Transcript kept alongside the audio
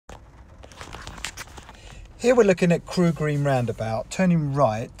Here we're looking at Crewe Green Roundabout, turning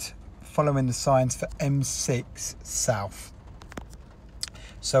right, following the signs for M6 South.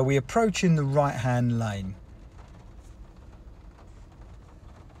 So we approach in the right-hand lane,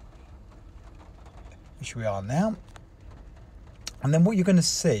 which we are now. And then what you're going to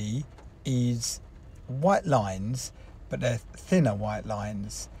see is white lines, but they're thinner white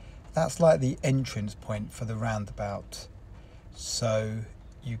lines. That's like the entrance point for the roundabout. So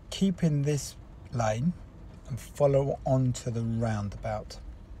you keep in this lane and follow on to the roundabout.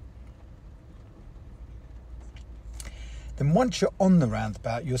 Then once you're on the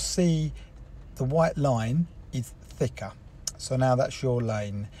roundabout, you'll see the white line is thicker. So now that's your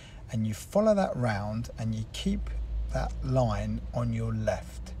lane, and you follow that round and you keep that line on your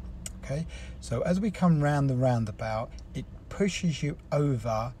left. Okay, so as we come round the roundabout, it pushes you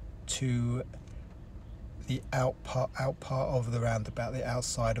over to the out part of the roundabout, the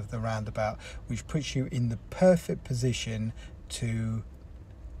outside of the roundabout, which puts you in the perfect position to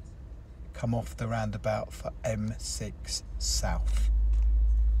come off the roundabout for M6 South.